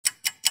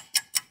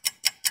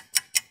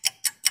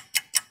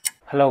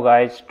Hello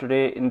guys,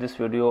 today in this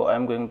video I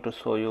am going to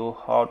show you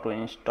how to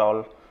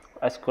install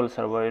SQL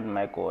Server in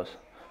macOS.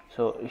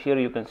 So here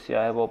you can see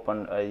I have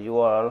opened a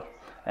URL,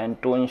 and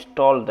to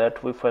install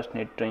that we first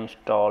need to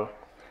install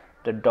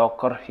the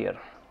Docker here.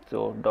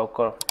 So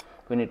Docker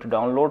we need to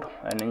download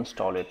and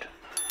install it.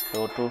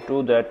 So to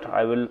do that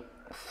I will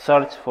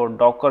search for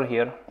Docker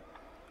here,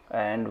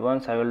 and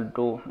once I will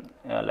do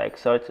like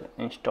search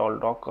install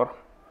Docker,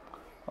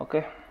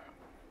 okay,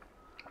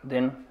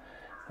 then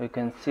we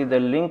can see the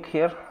link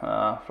here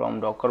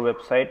from Docker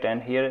website,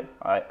 and here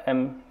I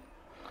am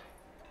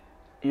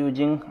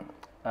using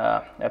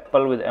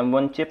Apple with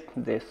M1 chip.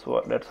 That's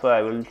why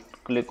I will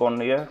click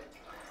on here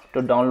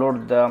to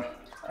download the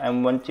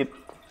M1 chip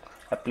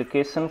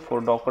application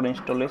for Docker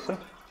installation,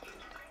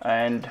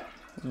 and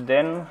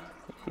then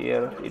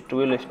here it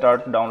will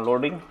start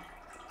downloading.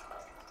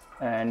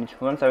 And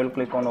once I will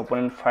click on open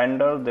in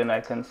Finder, then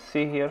I can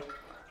see here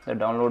the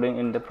downloading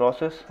in the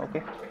process.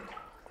 Okay,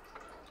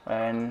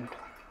 and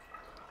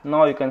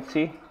now you can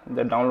see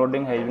the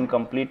downloading has been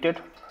completed,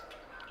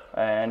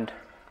 and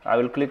I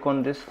will click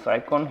on this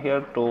icon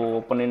here to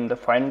open in the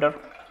Finder,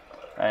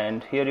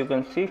 and here you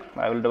can see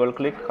I will double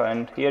click,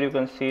 and here you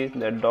can see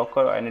that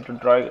Docker I need to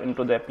drag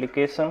into the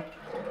application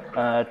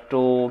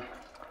to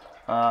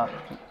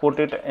put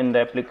it in the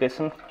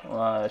application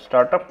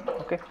startup.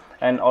 Okay,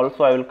 and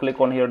also I will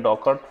click on here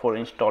Docker for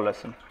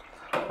installation.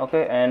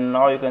 Okay, and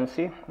now you can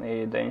see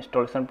the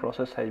installation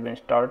process has been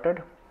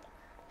started.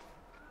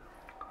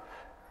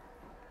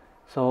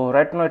 So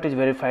right now it is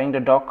verifying the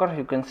Docker.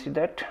 You can see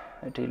that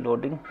it is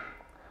loading,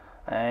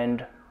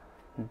 and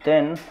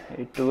then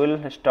it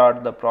will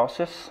start the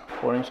process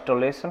for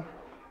installation.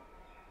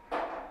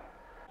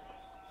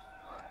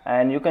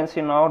 And you can see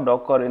now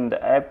Docker in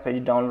the app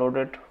is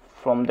downloaded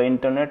from the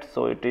internet,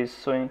 so it is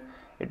showing,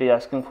 it is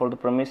asking for the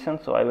permission.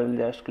 So I will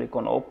just click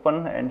on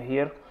open, and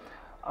here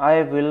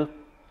I will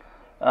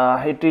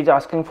it is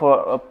asking for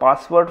a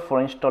password for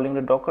installing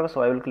the Docker,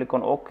 so I will click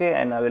on OK,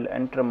 and I will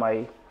enter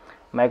my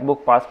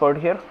MacBook password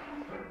here.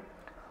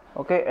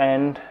 Okay,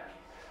 and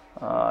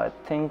I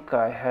think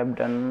I have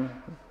done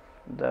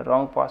the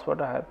wrong password.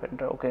 I have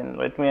entered. Okay,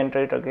 let me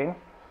enter it again.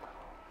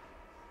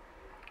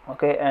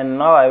 Okay, and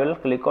now I will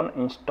click on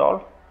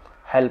install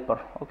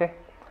helper. Okay,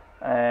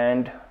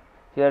 and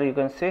here you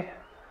can see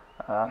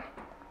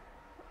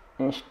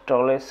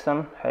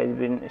installation has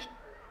been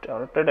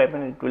started. I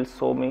mean, it will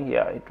show me,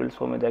 yeah, it will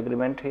show me the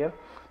agreement here.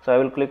 So I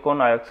will click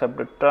on I accept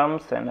the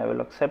terms, and I will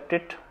accept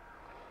it.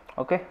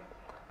 Okay,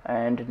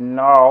 and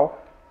now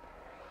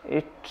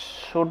it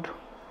should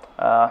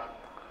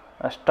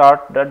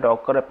start the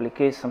Docker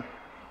application.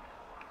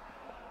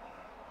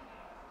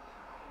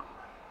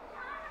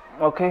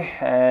 Okay,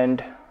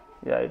 and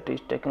yeah, it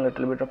is taking a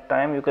little bit of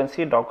time. You can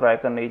see Docker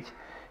icon is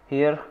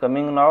here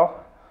coming now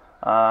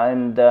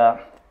in the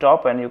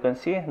top, and you can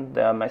see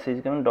the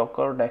message coming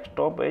Docker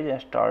desktop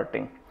is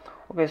starting.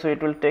 Okay, so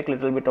it will take a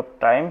little bit of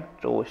time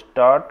to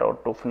start or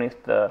to finish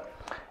the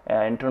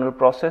internal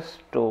process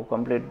to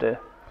complete the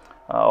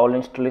all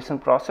installation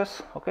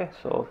process. Okay,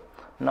 so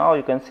now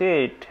you can see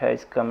it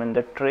has come in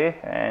the tray,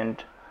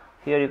 and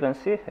here you can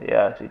see,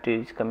 yeah, it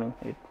is coming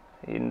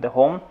in the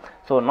home.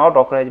 So now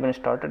Docker has been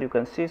started, you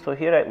can see. So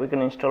here we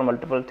can install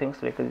multiple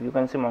things, like you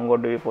can see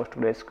MongoDB,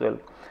 PostgreSQL,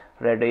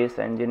 Redis,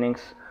 Nginx.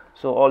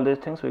 So all these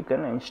things we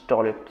can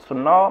install it. So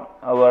now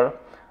our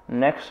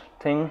next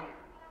thing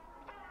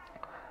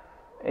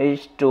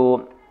is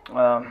to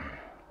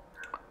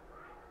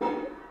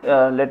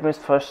let me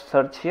first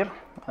search here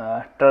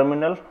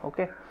terminal.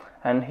 Okay,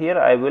 and here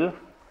I will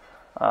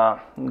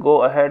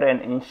go ahead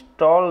and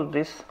install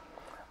this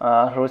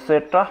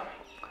Rosetta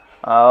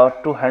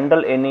to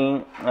handle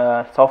any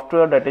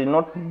software that is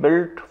not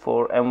built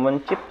for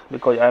M1 chip,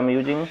 because I am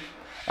using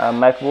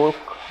MacBook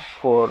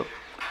for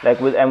like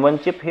with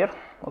M1 chip here.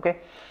 Okay,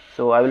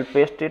 so I will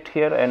paste it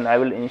here, and I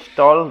will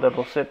install the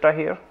Rosetta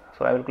here.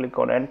 So I will click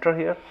on enter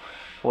here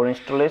for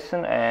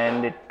installation,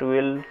 and it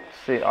will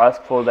say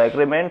ask for the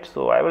agreement.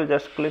 So I will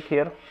just click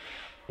here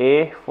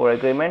A for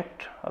agreement.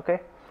 Okay,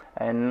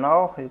 and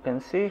now you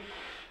can see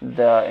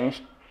the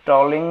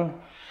installing.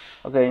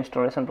 Okay,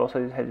 installation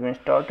process has been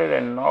started,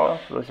 and now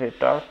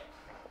Rosetta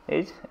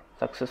is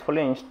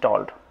successfully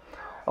installed.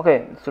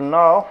 Okay, so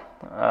now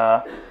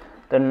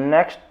the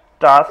next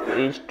task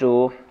is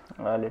to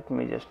let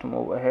me just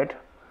move ahead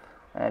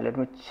and let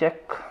me check.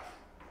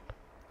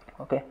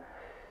 Okay,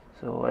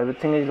 so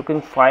everything is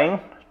looking fine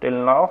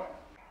till now.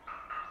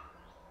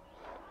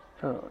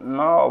 So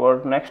now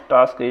our next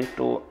task is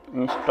to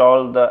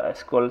install the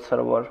SQL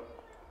Server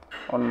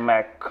on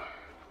Mac.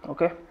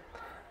 Okay,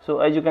 so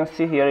as you can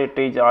see here, it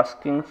is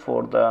asking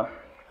for the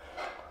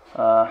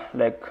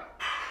like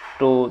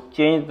to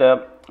change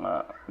the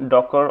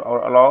Docker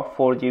or allow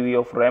 4 GB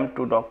of RAM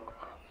to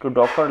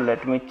Docker.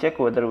 Let me check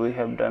whether we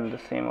have done the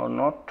same or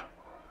not.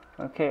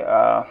 Okay,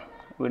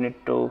 we need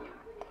to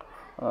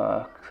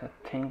I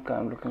think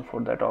I'm looking for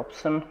that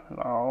option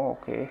now.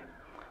 Okay,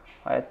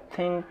 I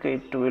think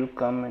it will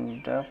come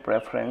in the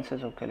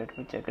preferences. Okay, let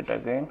me check it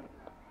again.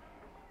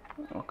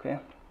 Okay,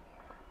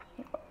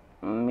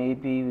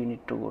 maybe we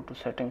need to go to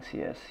settings.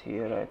 Yes,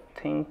 here I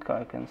think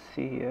I can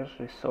see here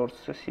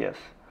resources. Yes,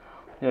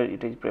 here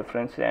it is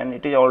preference, and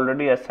it is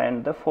already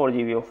assigned the 4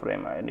 GB of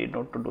RAM. I need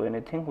not to do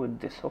anything with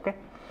this. Okay,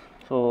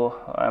 so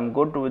I'm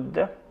good with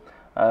the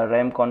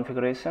RAM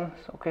configurations.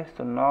 Okay,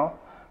 so now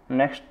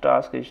next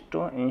task is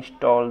to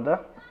install the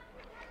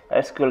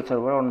SQL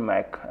Server on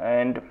Mac,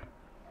 and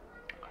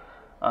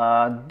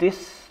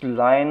this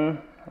line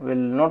will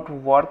not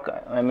work.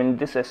 I mean,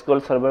 this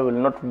SQL Server will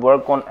not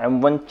work on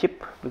M1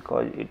 chip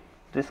because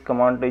this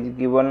command is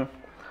given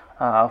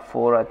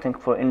for, I think,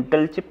 for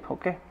Intel chip.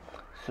 Okay,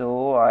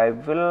 so I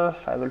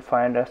will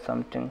find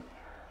something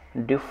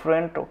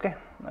different. Okay,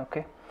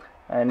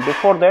 and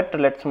before that,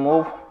 let's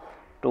move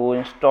to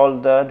install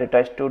the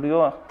Data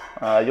Studio,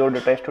 Azure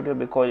Data Studio,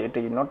 because it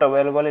is not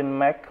available in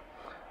Mac.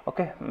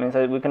 Okay, means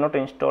we cannot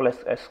install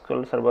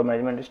SQL Server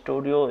Management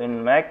Studio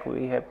in Mac.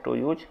 We have to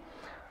use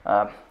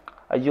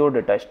Azure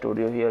Data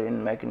Studio here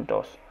in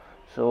Macintosh.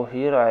 So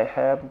here I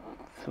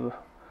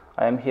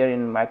am here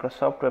in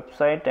Microsoft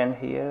website, and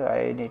here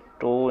I need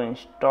to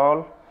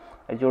install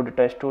Azure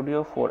Data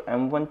Studio for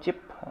M1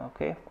 chip.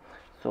 Okay,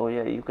 so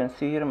yeah, you can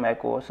see here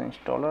Mac OS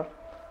installer,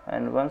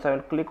 and once I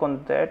will click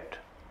on that,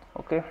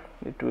 okay,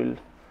 it will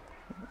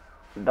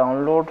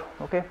download.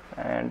 Okay,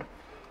 and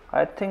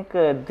I think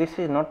this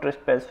is not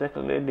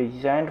specifically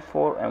designed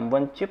for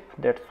M1 chip.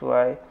 That's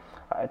why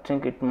I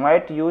think it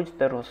might use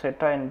the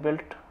Rosetta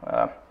inbuilt.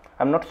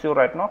 I'm not sure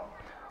right now.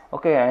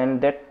 Okay, and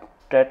that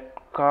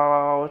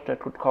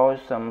could cause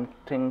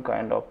something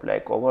kind of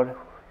like over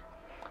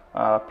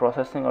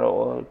processing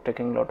or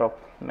taking a lot of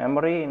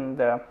memory in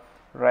the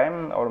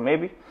RAM, or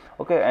maybe.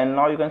 Okay, and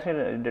now you can see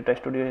the Data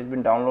Studio has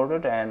been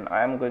downloaded, and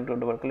I am going to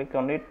double click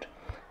on it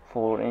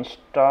for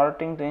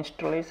starting the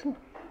installation.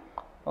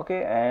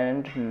 Okay,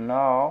 and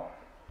now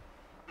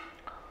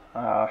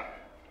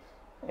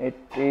it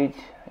is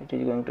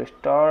going to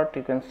start.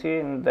 You can see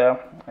in the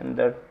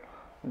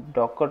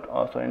Docker,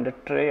 also in the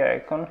tray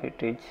icon,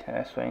 it is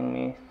showing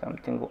me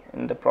something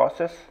in the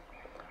process.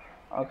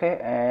 Okay,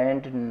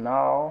 and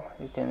now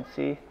you can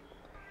see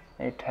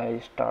it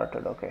has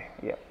started. Okay,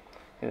 yeah,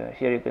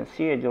 here you can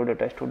see Azure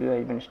Data Studio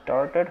has been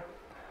started.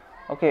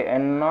 Okay,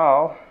 and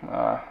now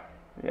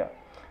yeah,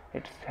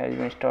 it has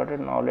been started.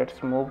 Now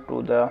let's move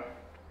to the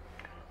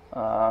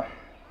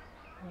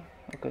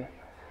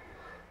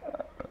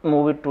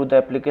move it to the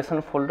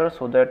application folder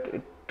so that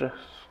it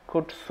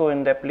could show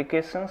in the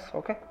applications.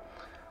 Okay,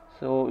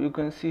 so you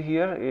can see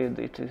here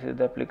it is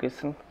the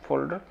application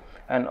folder,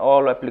 and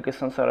all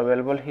applications are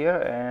available here,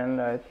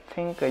 and I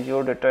think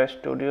Azure Data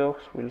Studio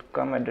will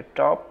come at the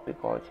top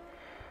because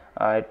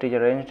it is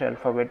arranged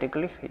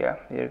alphabetically. Yeah,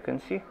 here you can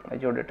see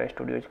Azure Data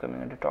Studio is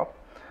coming at the top.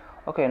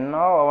 Okay,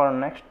 now our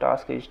next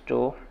task is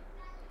to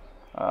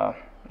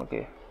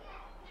okay,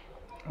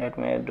 let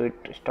me do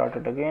it, start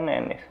it again,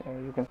 and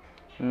you can.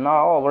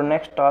 Now our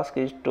next task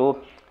is to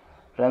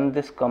run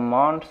this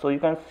command. So you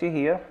can see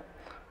here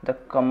the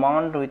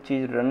command which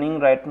is running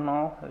right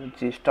now,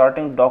 which is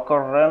starting docker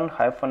run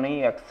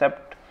 -e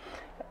accept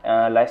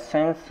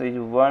license is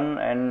 1,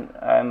 and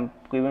I am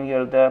giving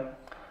here the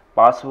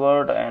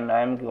password, and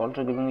I am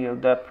also giving here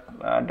the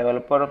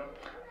developer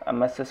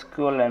MS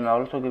SQL, and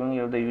also giving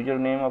here the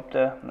username of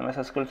the MS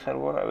SQL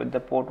server with the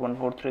port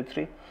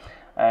 1433,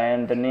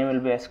 and the name will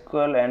be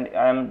SQL, and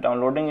I am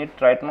downloading it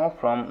right now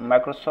from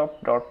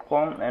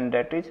microsoft.com, and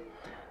that is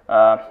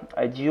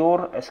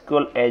Azure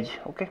SQL Edge.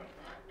 Okay,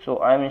 so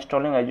I am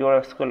installing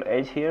Azure SQL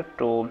Edge here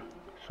to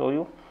show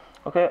you.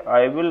 Okay,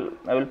 I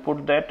will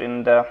put that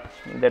in the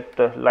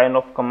line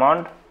of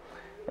command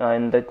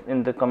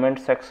in the comment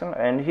section,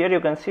 and here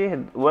you can see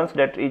once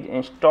that is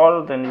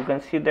installed, then you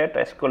can see that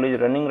SQL is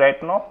running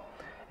right now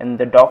in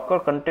the Docker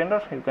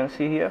container. You can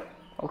see here.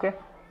 Okay,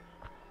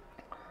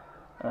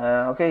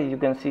 okay, you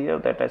can see here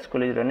that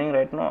SQL is running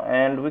right now,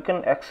 and we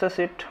can access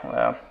it.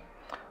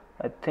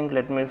 I think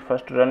let me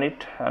first run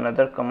it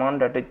another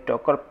command, that is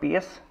docker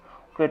ps.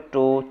 Okay,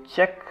 to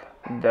check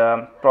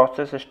the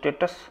process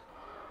status,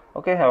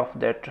 okay, of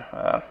that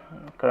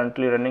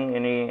currently running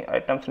any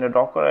items in the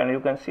Docker, and you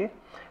can see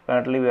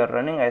currently we are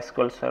running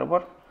SQL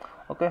Server,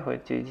 okay,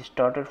 which is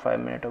started 5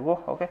 minutes ago.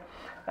 Okay,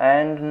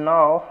 and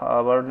now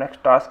our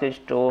next task is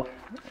to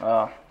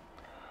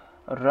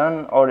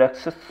run or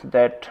access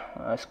that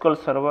SQL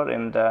Server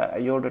in the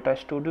Azure Data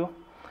Studio.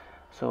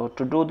 So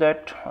to do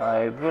that,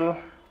 I will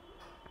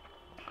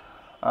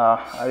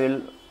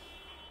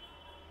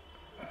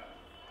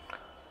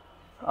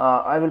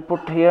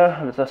put here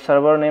the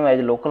server name as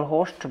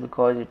localhost,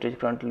 because it is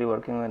currently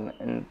working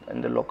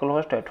in the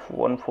localhost at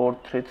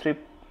 1433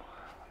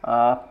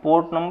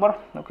 port number,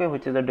 okay,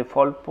 which is the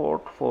default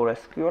port for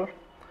SQL.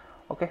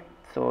 Okay,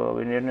 so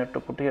we need to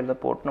put here the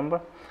port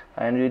number,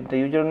 and with the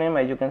username,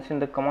 as you can see in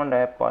the command, I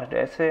have passed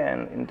SA,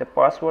 and in the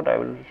password I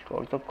will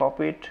also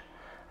copy it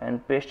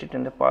and paste it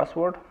in the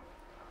password.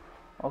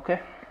 Okay,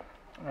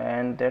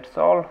 and that's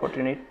all what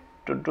you need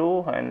to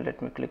do, and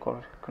let me click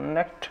on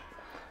connect,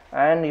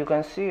 and you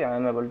can see I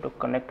am able to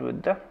connect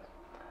with the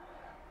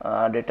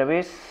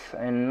database,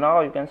 and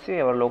now you can see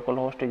our local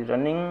host is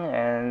running,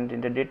 and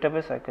in the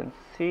database I can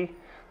see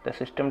the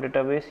system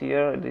database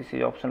here. This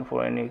is option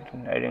for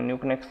adding new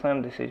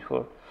connection, this is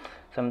for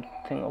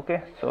something.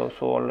 Okay, so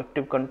all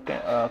active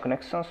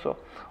connections, so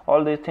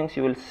all these things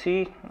you will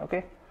see.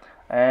 Okay,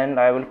 and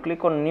I will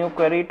click on new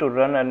query to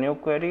run a new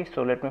query.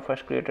 So let me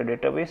first create a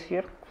database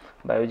here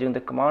by using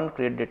the command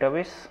create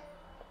database.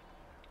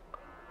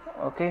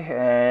 Okay,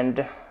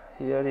 and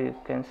here you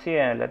can see,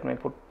 and let me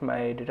put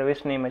my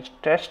database name as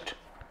test.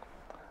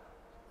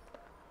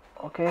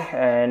 Okay,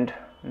 and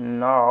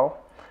now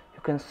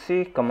you can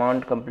see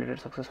command completed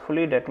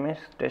successfully. That means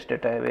test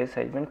database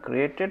has been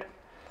created.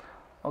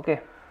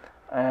 Okay,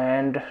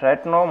 and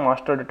right now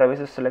master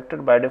database is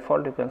selected by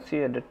default. You can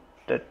see at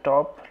the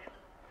top.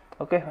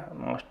 Okay,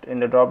 in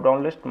the drop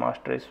down list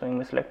master is showing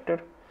me selected.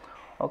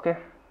 Okay,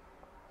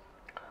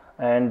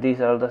 and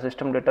these are the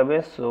system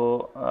database.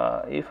 So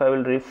if I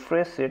will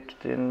refresh it,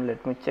 then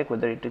let me check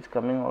whether it is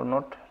coming or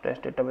not.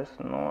 Test database,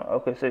 no.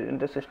 Okay, so in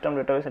the system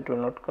database it will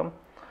not come.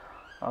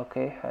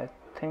 Okay, I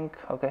think,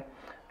 okay,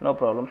 no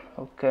problem.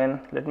 Okay,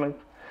 let me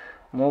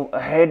move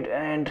ahead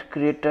and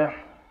create a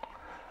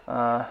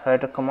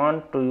write a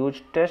command to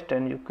use test,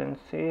 and you can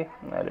see,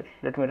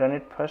 let me run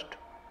it first,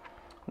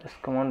 this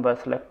command, by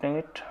selecting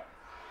it.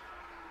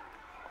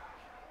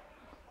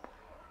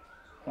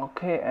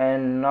 Okay,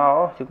 and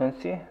now you can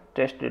see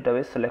test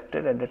database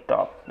selected at the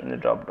top in the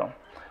drop down.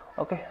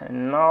 Okay,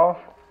 and now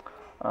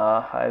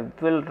I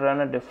will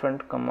run a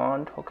different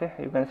command. Okay,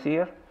 you can see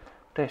here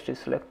test is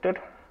selected.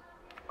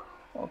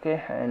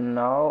 Okay, and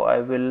now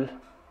I will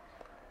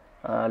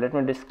let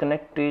me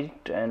disconnect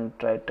it and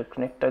try to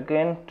connect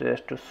again,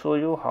 just to show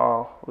you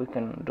how we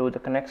can do the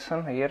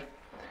connection here.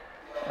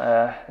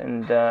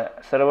 In the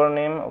server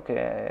name,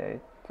 okay,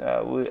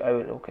 I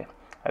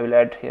will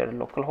add here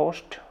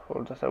localhost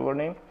for the server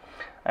name,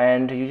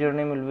 and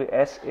username will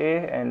be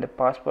SA, and the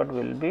password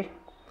will be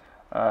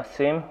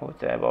same,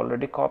 which I have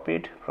already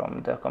copied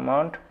from the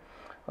command.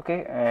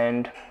 Okay,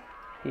 and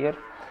here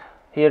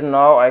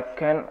now I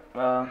can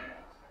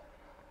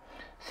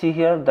see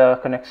here the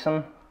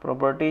connection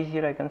properties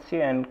here I can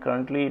see, and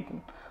currently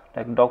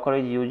like Docker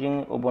is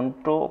using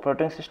Ubuntu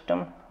operating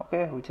system,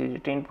 okay, which is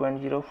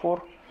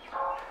 18.04.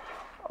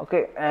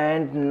 okay,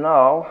 and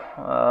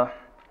now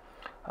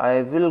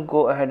I will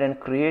go ahead and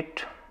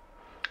create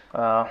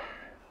I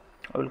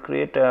will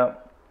create a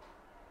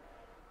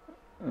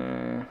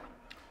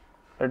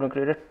let me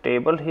create a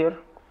table here.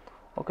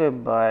 Okay,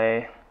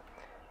 by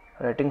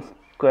writing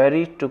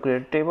query to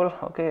create table.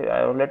 Okay,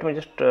 let me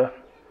just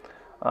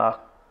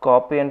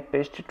copy and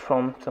paste it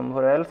from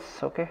somewhere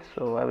else. Okay,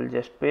 so I will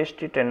just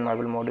paste it and I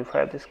will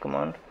modify this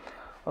command.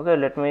 Okay,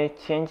 let me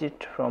change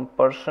it from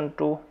person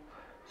to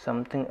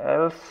something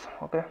else.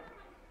 Okay,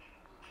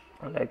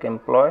 like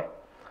employee.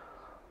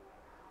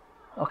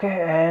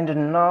 Okay,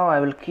 and now I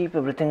will keep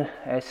everything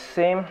as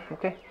same.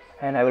 Okay,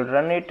 and I will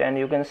run it, and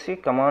you can see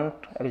command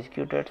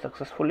executed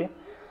successfully.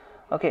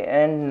 Okay,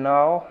 and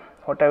now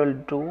what I will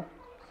do,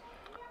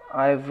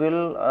 I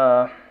will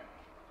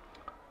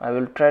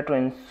try to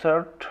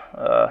insert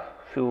a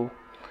few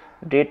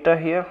data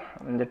here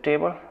in the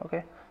table.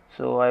 Okay,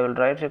 so I will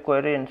write a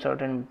query,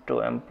 insert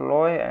into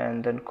employee,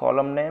 and then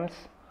column names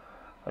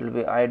will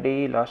be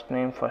ID, last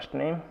name, first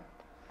name.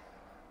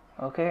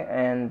 Okay,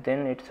 and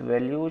then its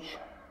values.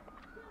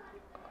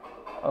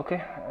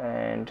 Okay,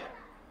 and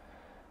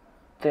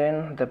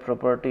then the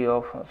property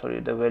of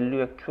the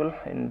value actual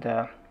in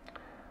the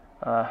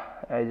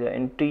as an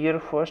integer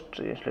first.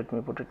 Yes, let me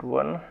put it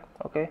 1.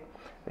 Okay,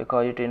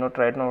 because it is not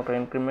right now to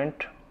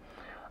increment.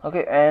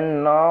 Okay,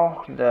 and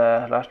now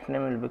the last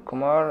name will be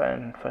Kumar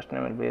and first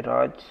name will be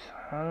Raj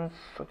Hans.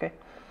 Okay,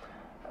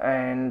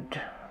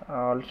 and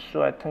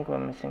also I think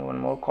I'm missing one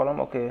more column.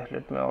 Okay,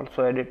 let me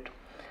also edit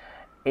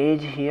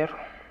age here.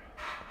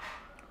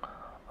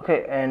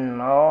 Okay, and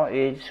now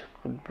age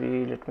could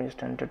be, let me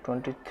just enter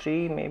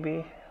 23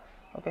 maybe.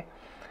 Okay,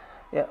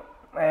 yeah,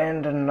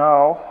 and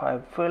now I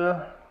will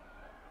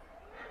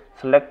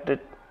select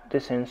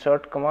this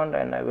insert command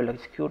and I will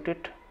execute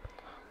it.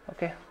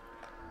 Okay,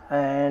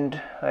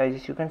 and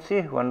as you can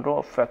see, one row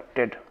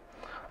affected.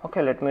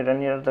 Okay, let me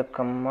run here the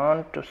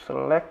command to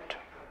select,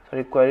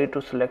 query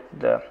to select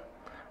the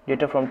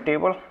data from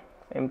table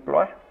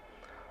employee.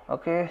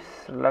 Okay,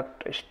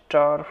 select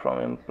star from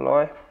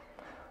employee.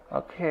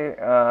 Okay,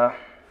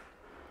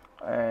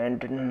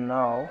 and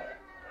now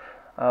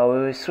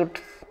we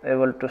should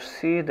able to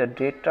see the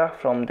data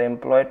from the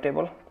employee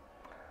table.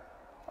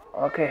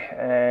 Okay,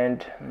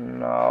 and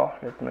now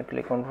let me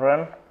click on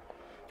run,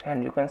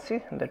 and you can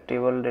see the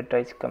table data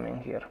is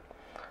coming here.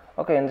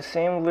 Okay, in the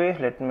same way,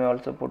 let me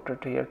also put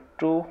it here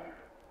too.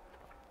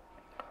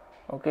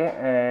 Okay,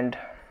 and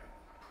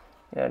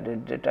yeah, the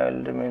data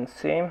will remain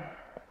same.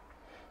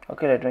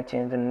 Okay, let me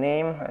change the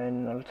name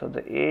and also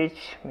the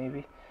age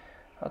maybe.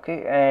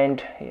 Okay,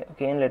 and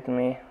again let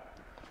me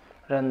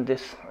run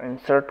this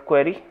insert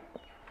query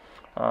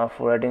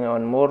for adding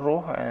one more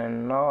row,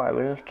 and now I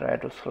will try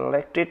to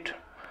select it,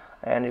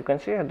 and you can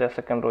see the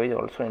second row is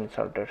also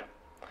inserted.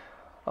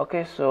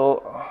 Okay,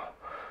 so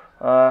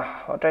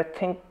what I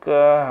think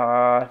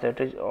that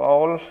is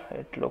all.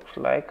 It looks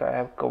like I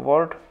have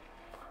covered.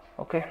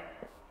 Okay,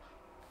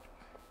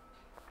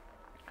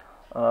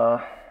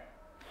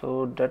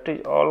 so that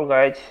is all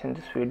guys in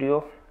this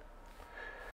video.